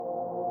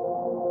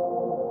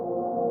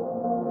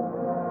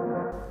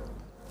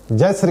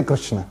जय श्री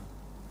कृष्ण।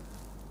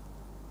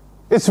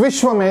 इस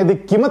विश्व में यदि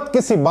कीमत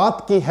किसी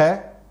बात की है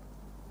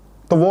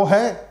तो वो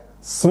है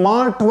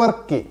स्मार्ट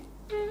वर्क की।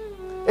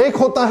 एक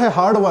होता है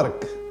हार्ड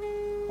वर्क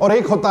और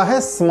एक होता है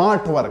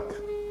स्मार्ट वर्क।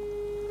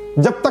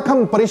 जब तक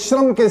हम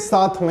परिश्रम के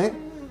साथ में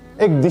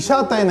एक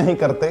दिशा तय नहीं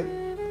करते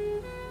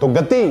तो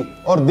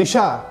गति और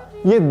दिशा,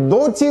 ये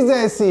दो चीजें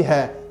ऐसी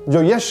है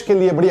जो यश के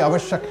लिए बड़ी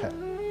आवश्यक है।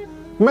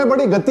 मैं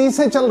बड़ी गति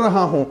से चल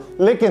रहा हूं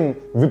लेकिन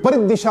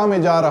विपरीत दिशा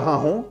में जा रहा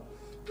हूं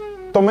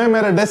तो मैं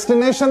मेरे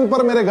डेस्टिनेशन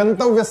पर, मेरे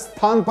गंतव्य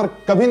स्थान पर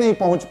कभी नहीं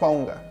पहुंच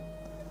पाऊंगा।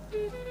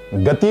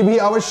 गति भी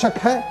आवश्यक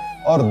है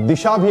और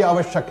दिशा भी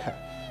आवश्यक है।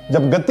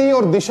 जब गति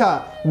और दिशा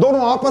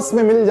दोनों आपस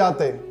में मिल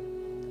जाते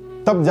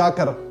तब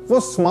जाकर वो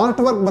स्मार्ट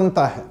वर्क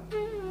बनता है।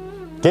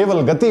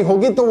 केवल गति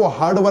होगी तो वो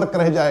हार्ड वर्क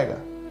रह जाएगा।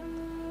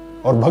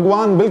 और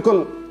भगवान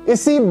बिल्कुल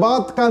इसी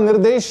बात का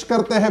निर्देश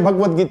करते हैं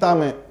भगवत गीता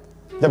में।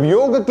 जब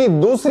योग की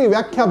दूसरी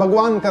व्याख्या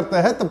भगवान करते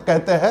हैं तब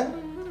कहते हैं,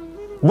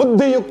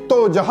 बुद्धि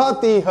युक्तो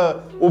जहातीह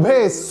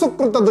उभे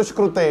सुकृत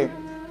दुष्कृते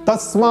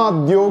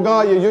तस्माद्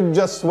योगाय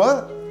युज्यस्व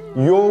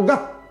योग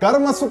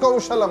कर्म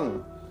सुकौशलम।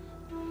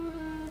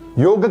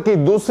 योग की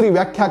दूसरी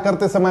व्याख्या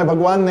करते समय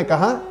भगवान ने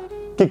कहा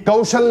कि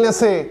कौशल्य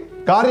से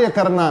कार्य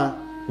करना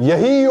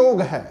यही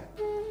योग है।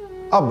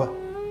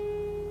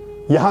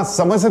 अब यहां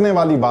समझने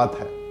वाली बात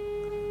है,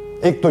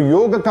 एक तो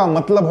योग का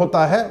मतलब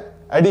होता है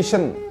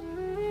एडिशन,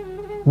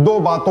 दो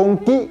बातों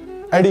की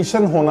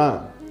एडिशन होना।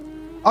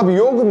 अब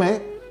योग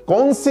में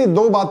कौन सी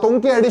दो बातों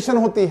की एडिशन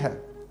होती है?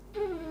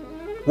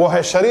 वो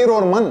है शरीर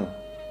और मन।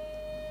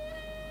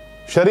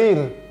 शरीर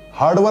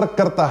हार्डवर्क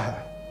करता है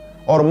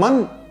और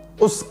मन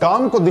उस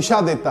काम को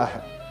दिशा देता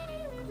है।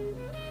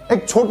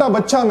 एक छोटा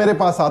बच्चा मेरे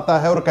पास आता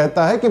है और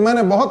कहता है कि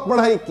मैंने बहुत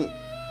पढ़ाई की,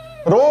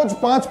 रोज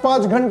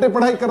 5-5 घंटे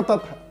पढ़ाई करता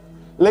था,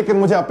 लेकिन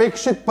मुझे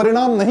अपेक्षित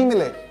परिणाम नहीं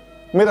मिले,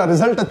 मेरा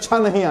रिजल्ट अच्छा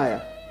नहीं आया।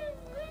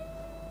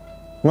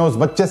 मैं उस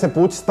बच्चे से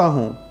पूछता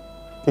हूं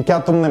कि क्या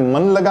तुमने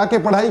मन लगा के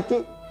पढ़ाई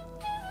की?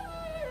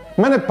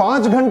 मैंने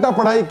 5 घंटा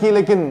पढ़ाई की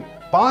लेकिन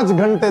 5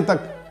 घंटे तक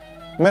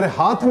मेरे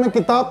हाथ में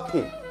किताब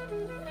थी,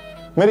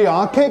 मेरी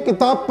आंखें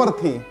किताब पर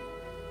थी,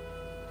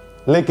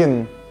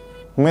 लेकिन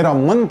मेरा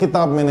मन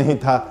किताब में नहीं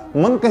था,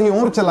 मन कहीं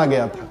और चला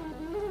गया था।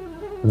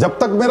 जब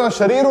तक मेरा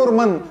शरीर और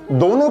मन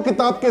दोनों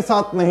किताब के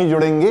साथ नहीं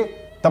जुड़ेंगे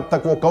तब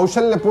तक वो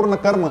कौशल्यपूर्ण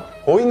कर्म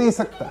हो ही नहीं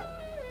सकता।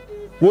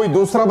 वही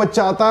दूसरा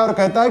बच्चा आता है और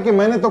कहता है कि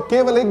मैंने तो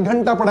केवल 1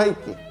 घंटा पढ़ाई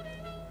की,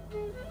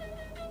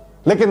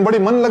 लेकिन बड़ी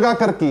मन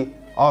लगाकर की,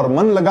 और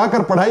मन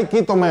लगाकर पढ़ाई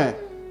की तो मैं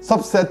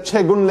सबसे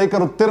अच्छे गुण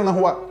लेकर उत्तीर्ण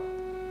हुआ,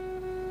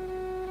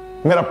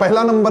 मेरा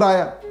पहला नंबर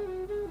आया।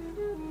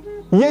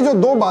 ये जो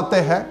दो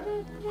बातें हैं,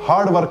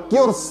 हार्ड वर्क की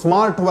और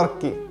स्मार्ट वर्क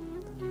की,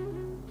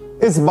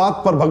 इस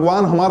बात पर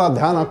भगवान हमारा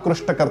ध्यान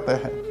आकृष्ट करते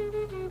हैं।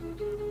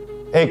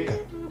 एक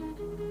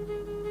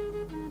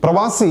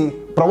प्रवासी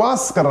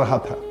प्रवास कर रहा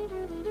था,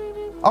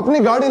 अपनी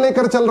गाड़ी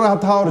लेकर चल रहा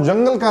था और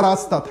जंगल का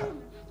रास्ता था।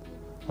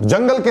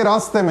 जंगल के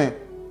रास्ते में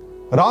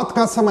रात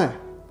का समय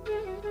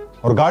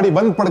और गाड़ी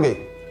बंद पड़ गई।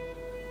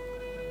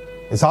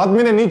 इस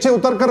आदमी ने नीचे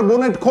उतरकर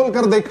बोनेट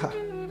खोलकर देखा।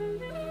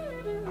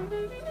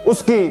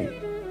 उसकी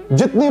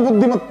जितनी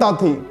बुद्धिमत्ता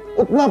थी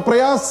उतना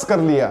प्रयास कर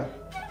लिया,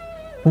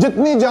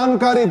 जितनी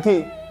जानकारी थी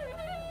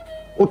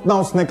उतना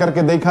उसने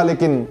करके देखा,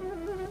 लेकिन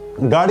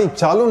गाड़ी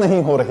चालू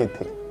नहीं हो रही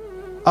थी।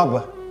 अब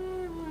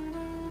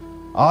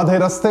आधे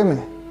रास्ते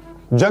में,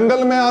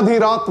 जंगल में, आधी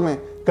रात में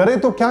करे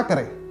तो क्या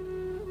करे।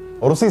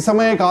 और उसी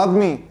समय एक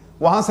आदमी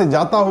वहां से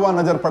जाता हुआ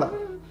नजर पड़ा,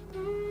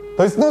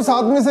 तो इसने उस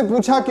आदमी से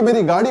पूछा कि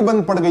मेरी गाड़ी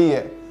बंद पड़ गई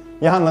है,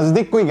 यहां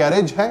नजदीक कोई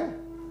गैरेज है?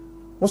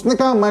 उसने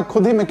कहा मैं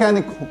खुद ही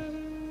मैकेनिक हूं,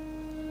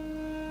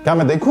 क्या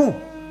मैं देखूं?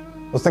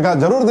 उसने कहा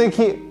जरूर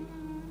देखिए।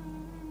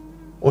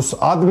 उस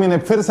आदमी ने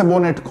फिर से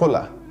बोनेट खोला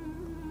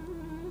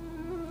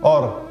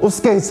और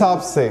उसके हिसाब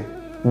से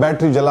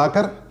बैटरी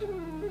जलाकर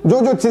जो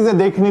जो चीजें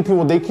देखनी थी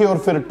वो देखी, और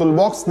फिर टूल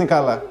बॉक्स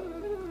निकाला,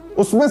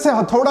 उसमें से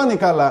हथौड़ा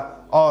निकाला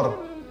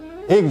और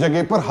एक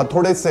जगह पर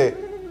हथौड़े से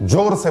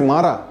जोर से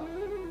मारा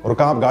और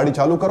कहा आप गाड़ी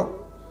चालू करो।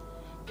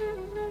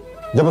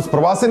 जब उस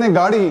प्रवासी ने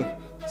गाड़ी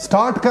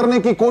स्टार्ट करने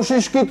की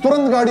कोशिश की,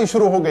 तुरंत गाड़ी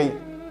शुरू हो गई।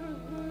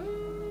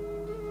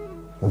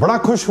 वो बड़ा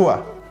खुश हुआ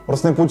और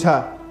उसने पूछा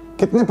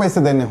कितने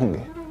पैसे देने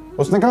होंगे?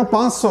 उसने कहा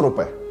 500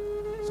 रुपए।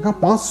 उसने कहा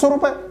 500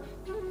 रुपए?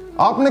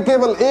 आपने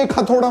केवल एक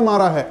हथौड़ा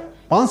मारा है,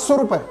 500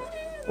 रुपए?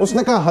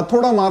 उसने कहा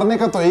हथौड़ा मारने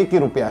का तो 1 ही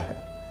रुपया है,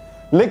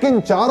 लेकिन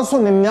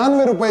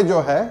 499 रुपए जो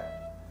है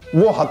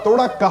वो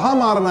हथौड़ा कहां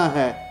मारना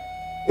है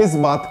इस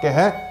बात के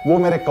है, वो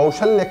मेरे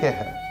कौशल्य के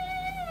है।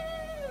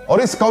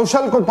 और इस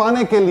कौशल को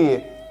पाने के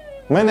लिए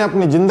मैंने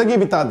अपनी जिंदगी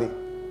बिता दी।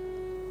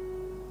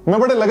 मैं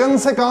बड़े लगन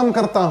से काम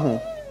करता हूं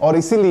और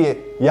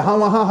इसीलिए यहां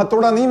वहां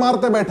हथौड़ा नहीं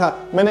मारते बैठा,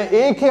 मैंने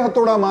एक ही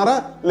हथौड़ा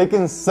मारा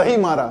लेकिन सही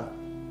मारा।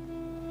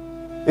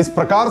 इस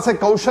प्रकार से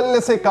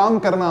कौशल्य से काम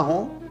करना हो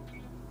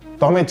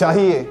तो हमें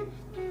चाहिए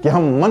कि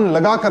हम मन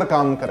लगाकर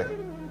काम करें।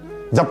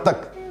 जब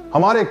तक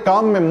हमारे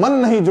काम में मन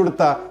नहीं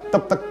जुड़ता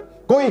तब तक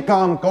कोई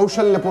काम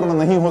कौशल्यपूर्ण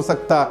नहीं हो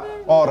सकता,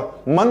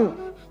 और मन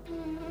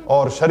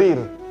और शरीर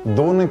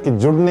दोनों के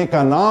जुड़ने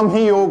का नाम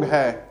ही योग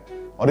है।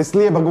 और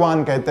इसलिए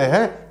भगवान कहते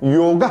हैं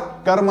योग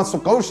कर्म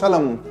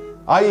सुकौशलम।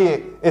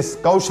 आइए इस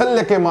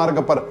कौशल्य के मार्ग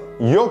पर,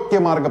 योग के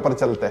मार्ग पर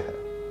चलते हैं।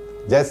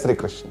 जय श्री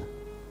कृष्ण।